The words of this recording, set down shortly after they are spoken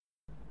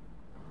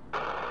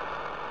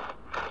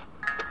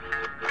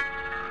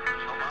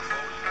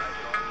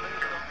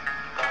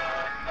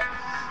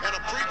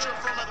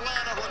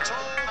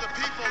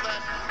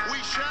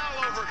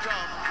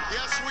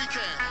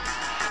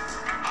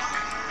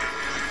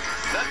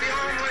that the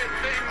only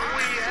thing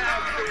we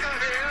have to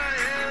fear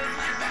is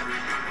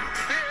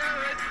fear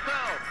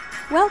itself.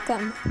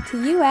 Welcome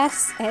to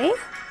USA.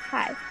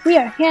 Hi, we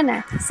are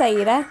Hannah,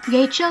 Saira,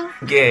 Rachel,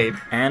 Gabe,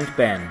 and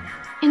Ben.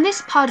 In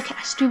this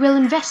podcast, we will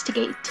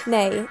investigate,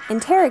 nay,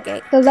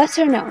 interrogate, the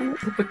lesser known,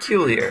 The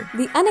peculiar.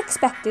 the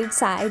unexpected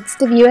sides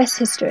of U.S.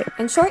 history.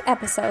 in short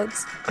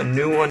episodes. A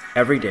new one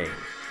every day.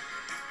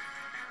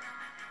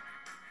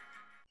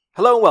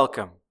 Hello and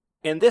welcome.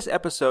 In this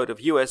episode of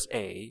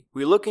USA,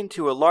 we look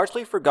into a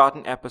largely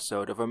forgotten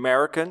episode of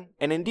American,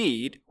 and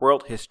indeed,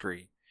 world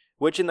history,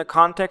 which in the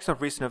context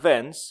of recent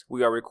events,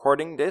 we are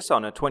recording this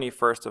on the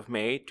 21st of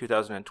May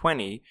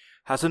 2020,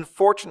 has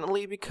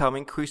unfortunately become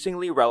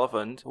increasingly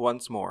relevant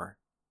once more.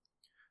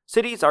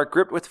 Cities are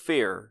gripped with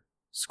fear,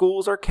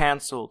 schools are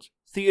cancelled,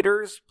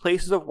 theaters,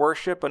 places of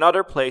worship, and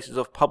other places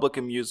of public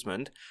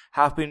amusement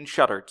have been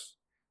shuttered.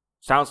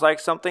 Sounds like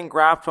something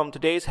grabbed from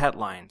today's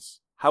headlines.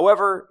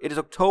 However, it is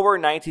October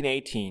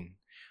 1918.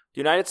 The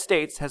United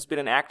States has been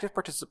an active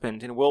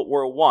participant in World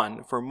War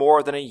I for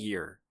more than a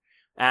year.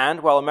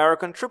 And while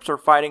American troops are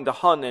fighting the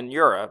Hun in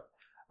Europe,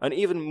 an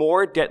even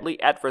more deadly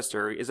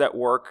adversary is at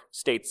work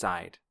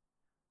stateside.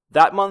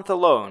 That month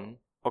alone,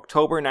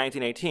 October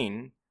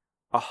 1918,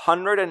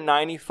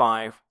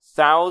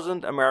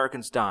 195,000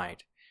 Americans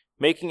died,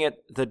 making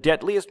it the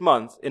deadliest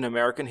month in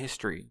American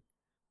history.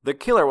 The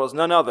killer was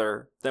none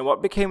other than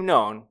what became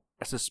known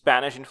as the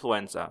Spanish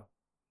Influenza.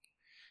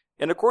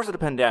 In the course of the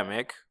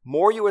pandemic,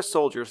 more U.S.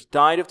 soldiers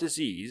died of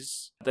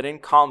disease than in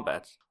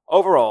combat.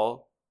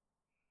 Overall,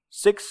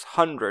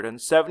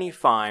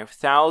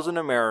 675,000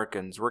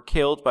 Americans were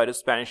killed by the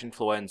Spanish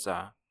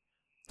influenza.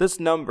 This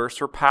number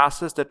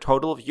surpasses the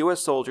total of U.S.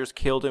 soldiers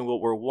killed in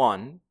World War I,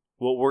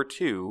 World War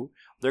II,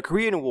 the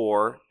Korean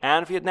War,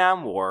 and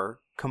Vietnam War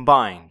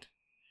combined.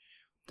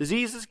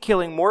 Diseases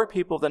killing more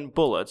people than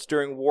bullets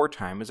during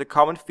wartime is a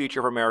common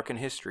feature of American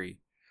history.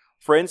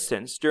 For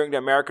instance, during the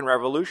American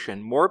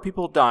Revolution, more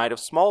people died of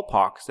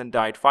smallpox than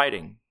died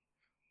fighting.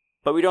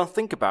 But we don't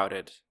think about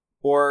it,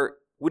 or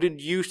we didn't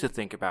used to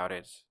think about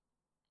it.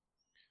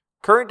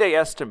 Current day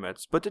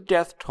estimates put the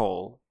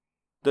total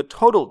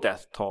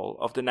death toll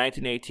of the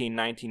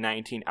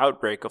 1918-1919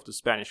 outbreak of the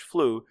Spanish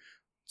flu,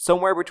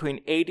 somewhere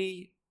between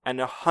 80 and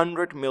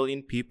 100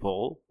 million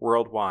people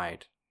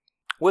worldwide.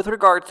 With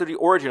regard to the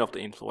origin of the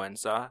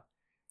influenza,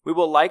 we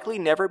will likely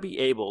never be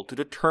able to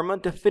determine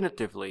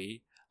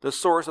definitively the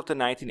source of the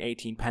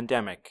 1918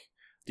 pandemic.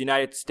 The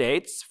United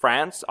States,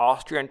 France,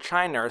 Austria, and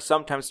China are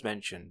sometimes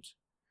mentioned.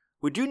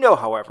 We do know,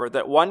 however,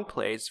 that one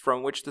place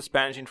from which the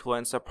Spanish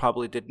influenza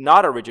probably did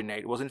not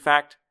originate was in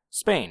fact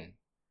Spain.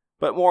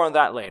 But more on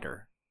that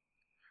later.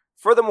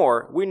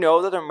 Furthermore, we know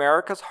that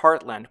America's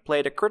heartland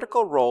played a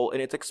critical role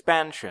in its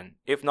expansion,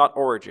 if not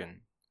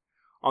origin.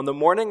 On the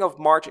morning of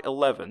March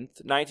 11,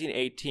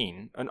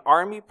 1918, an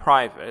Army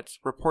private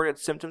reported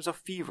symptoms of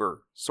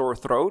fever, sore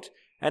throat,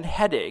 and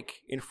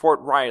headache in Fort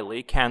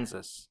Riley,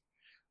 Kansas.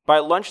 By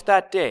lunch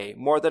that day,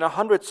 more than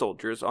 100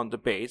 soldiers on the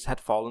base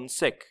had fallen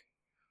sick.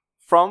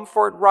 From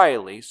Fort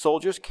Riley,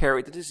 soldiers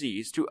carried the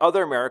disease to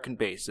other American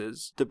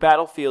bases, the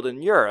battlefield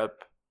in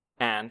Europe,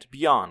 and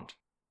beyond.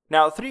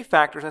 Now, three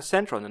factors are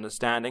central in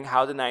understanding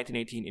how the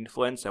 1918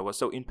 influenza was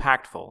so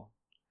impactful.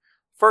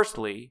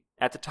 Firstly,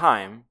 at the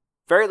time,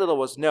 very little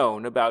was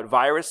known about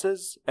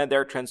viruses and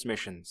their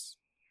transmissions.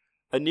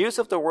 A News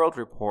of the World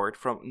report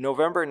from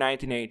November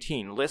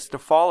 1918 lists the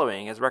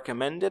following as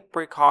recommended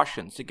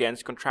precautions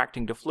against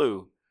contracting the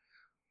flu.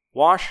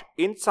 Wash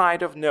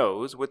inside of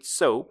nose with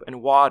soap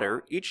and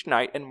water each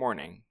night and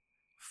morning.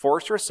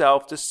 Force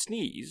yourself to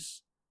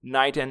sneeze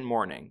night and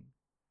morning.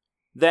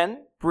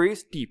 Then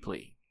breathe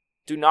deeply.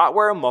 Do not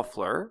wear a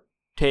muffler.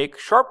 Take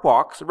sharp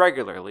walks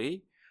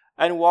regularly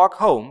and walk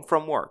home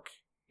from work.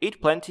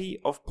 Eat plenty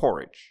of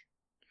porridge.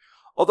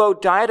 Although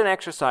diet and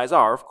exercise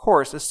are, of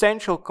course,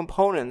 essential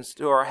components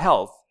to our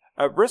health,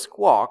 a brisk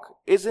walk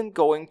isn't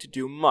going to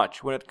do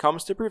much when it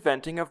comes to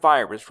preventing a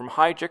virus from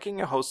hijacking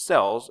a host's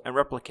cells and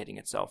replicating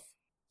itself.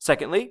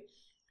 Secondly,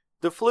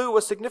 the flu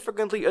was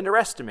significantly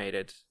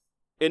underestimated.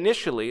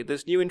 Initially,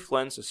 this new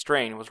influenza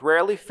strain was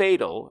rarely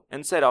fatal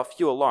and set off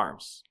few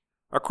alarms.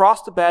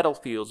 Across the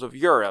battlefields of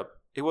Europe,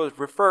 it was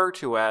referred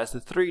to as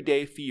the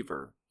 3-day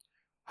fever.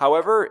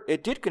 However,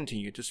 it did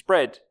continue to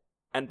spread,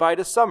 and by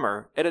the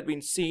summer, it had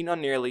been seen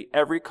on nearly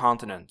every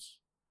continent.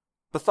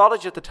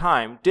 Pathology at the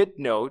time did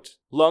note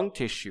lung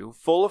tissue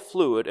full of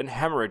fluid and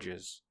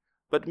hemorrhages,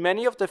 but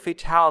many of the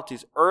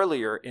fatalities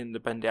earlier in the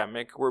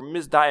pandemic were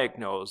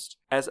misdiagnosed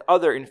as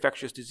other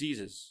infectious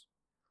diseases.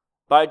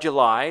 By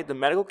July, the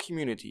medical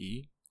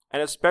community,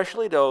 and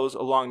especially those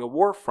along the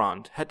war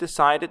front, had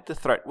decided the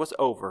threat was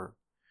over.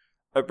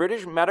 A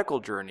British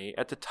medical journal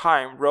at the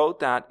time wrote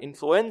that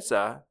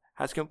influenza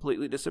has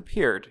completely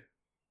disappeared.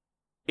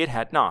 It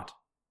had not.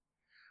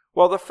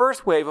 While the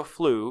first wave of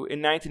flu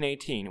in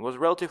 1918 was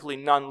relatively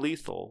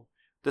non-lethal,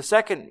 the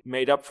second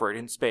made up for it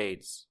in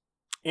spades.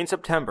 In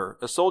September,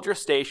 a soldier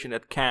stationed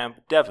at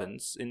Camp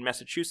Devens in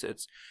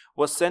Massachusetts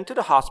was sent to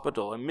the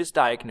hospital and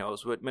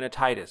misdiagnosed with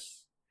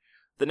meningitis.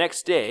 The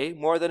next day,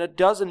 more than a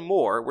dozen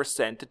more were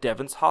sent to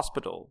Devon's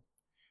hospital.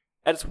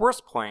 At its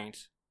worst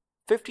point,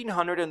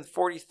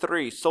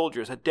 1,543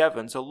 soldiers at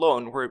Devon's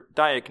alone were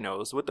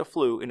diagnosed with the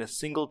flu in a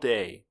single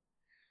day.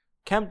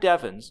 Camp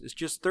Devens is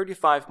just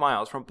 35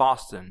 miles from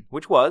Boston,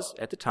 which was,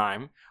 at the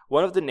time,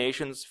 one of the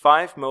nation's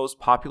 5 most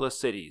populous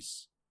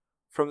cities.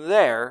 From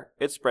there,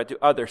 it spread to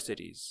other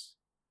cities.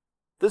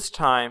 This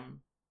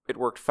time, it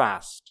worked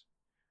fast.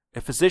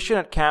 A physician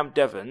at Camp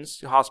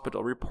Devens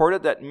Hospital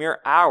reported that mere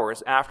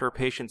hours after a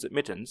patient's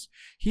admittance,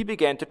 he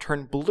began to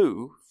turn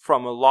blue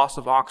from a loss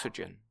of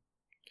oxygen.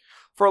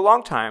 For a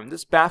long time,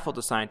 this baffled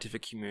the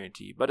scientific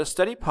community, but a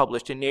study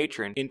published in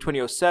Nature in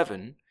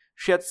 2007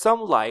 shed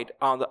some light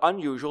on the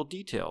unusual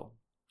detail.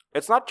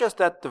 It's not just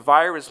that the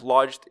virus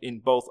lodged in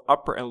both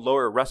upper and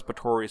lower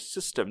respiratory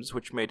systems,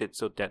 which made it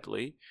so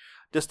deadly.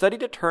 The study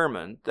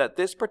determined that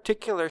this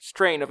particular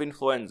strain of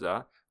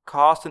influenza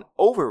caused an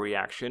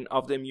overreaction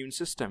of the immune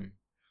system.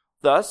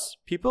 Thus,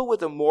 people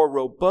with a more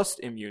robust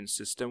immune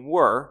system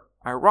were,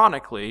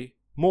 ironically,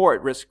 more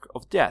at risk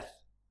of death.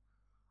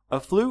 A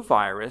flu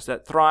virus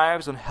that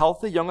thrives on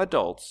healthy young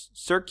adults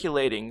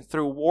circulating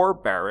through war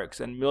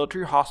barracks and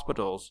military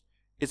hospitals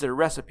is a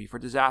recipe for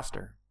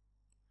disaster.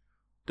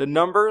 The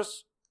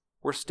numbers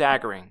were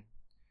staggering.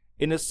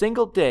 In a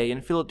single day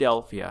in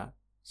Philadelphia,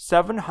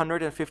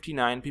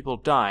 759 people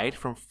died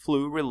from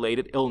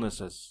flu-related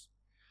illnesses.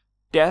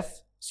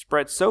 Death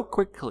spread so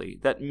quickly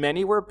that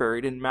many were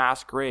buried in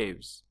mass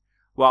graves.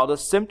 While the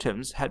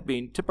symptoms had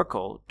been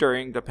typical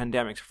during the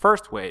pandemic's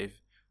first wave,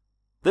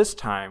 this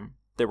time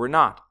they were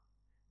not.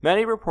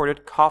 Many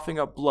reported coughing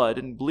up blood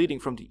and bleeding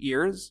from the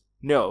ears,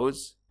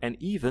 nose, and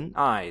even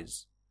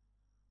eyes.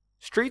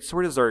 Streets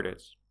were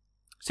deserted.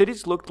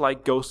 Cities looked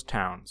like ghost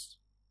towns.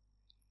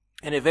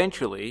 And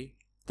eventually,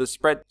 the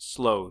spread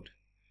slowed.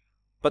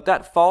 But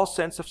that false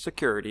sense of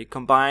security,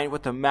 combined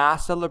with the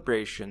mass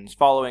celebrations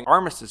following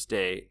Armistice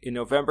Day in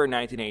November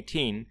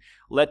 1918,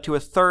 led to a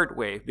third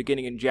wave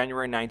beginning in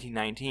January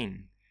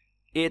 1919.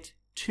 It,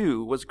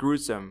 too, was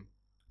gruesome,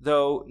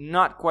 though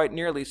not quite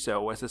nearly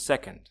so as the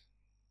second.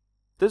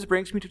 This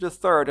brings me to the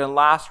third and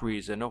last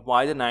reason of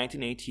why the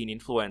 1918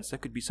 influenza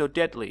could be so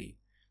deadly: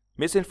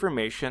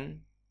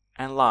 misinformation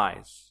and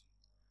lies.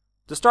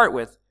 To start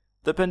with,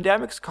 the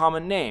pandemic's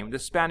common name, the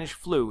Spanish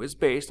flu, is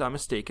based on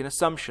mistaken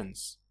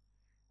assumptions.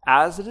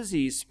 As the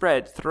disease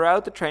spread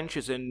throughout the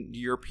trenches in the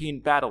European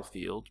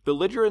battlefield,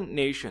 belligerent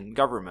nation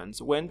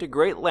governments went to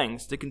great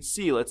lengths to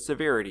conceal its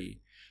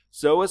severity,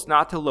 so as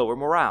not to lower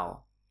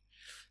morale.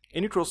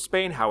 In neutral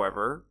Spain,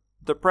 however,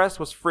 the press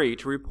was free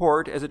to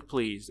report as it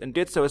pleased, and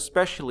did so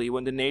especially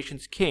when the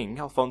nation's king,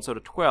 Alfonso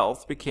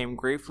XII, became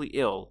gravely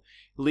ill,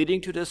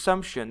 leading to the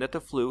assumption that the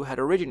flu had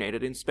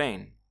originated in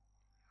Spain.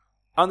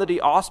 Under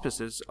the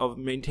auspices of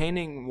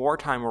maintaining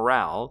wartime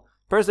morale,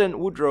 President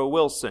Woodrow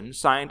Wilson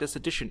signed the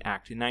Sedition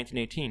Act in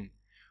 1918.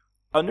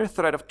 Under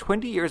threat of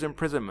 20 years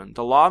imprisonment,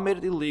 the law made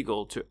it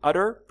illegal to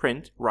utter,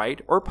 print,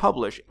 write, or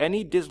publish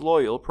any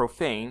disloyal,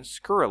 profane,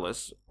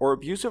 scurrilous, or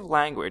abusive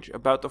language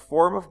about the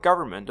form of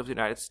government of the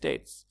United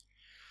States.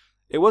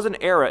 It was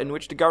an era in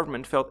which the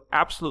government felt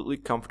absolutely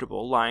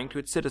comfortable lying to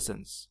its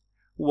citizens.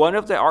 One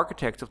of the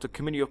architects of the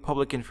Committee of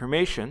Public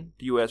Information,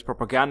 the U.S.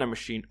 propaganda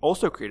machine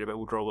also created by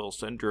Woodrow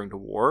Wilson during the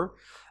war,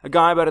 a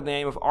guy by the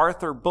name of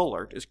Arthur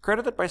Bullard, is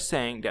credited by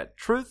saying that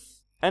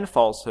truth and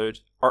falsehood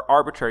are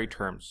arbitrary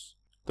terms.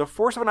 The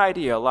force of an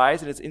idea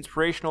lies in its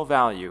inspirational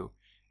value.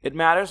 It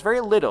matters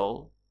very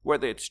little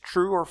whether it's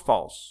true or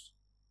false.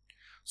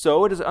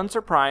 So it is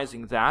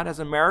unsurprising that, as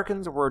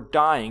Americans were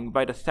dying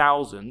by the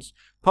thousands,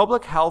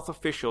 public health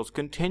officials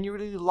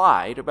continually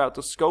lied about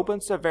the scope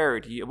and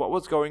severity of what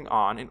was going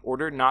on in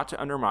order not to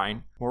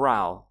undermine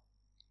morale.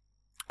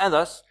 And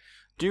thus,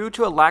 due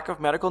to a lack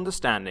of medical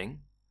understanding,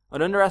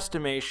 an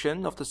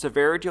underestimation of the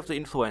severity of the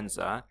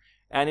influenza,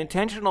 and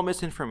intentional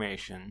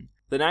misinformation,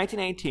 the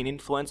 1918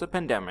 influenza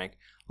pandemic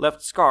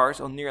left scars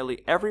on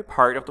nearly every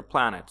part of the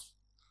planet.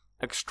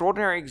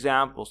 Extraordinary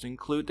examples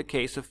include the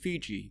case of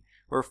Fiji,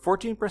 where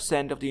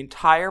 14% of the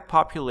entire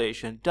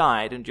population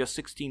died in just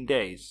 16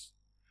 days.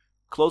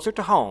 Closer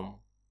to home,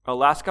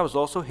 Alaska was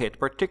also hit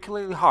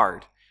particularly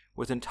hard,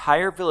 with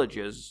entire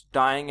villages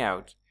dying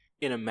out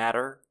in a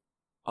matter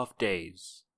of days.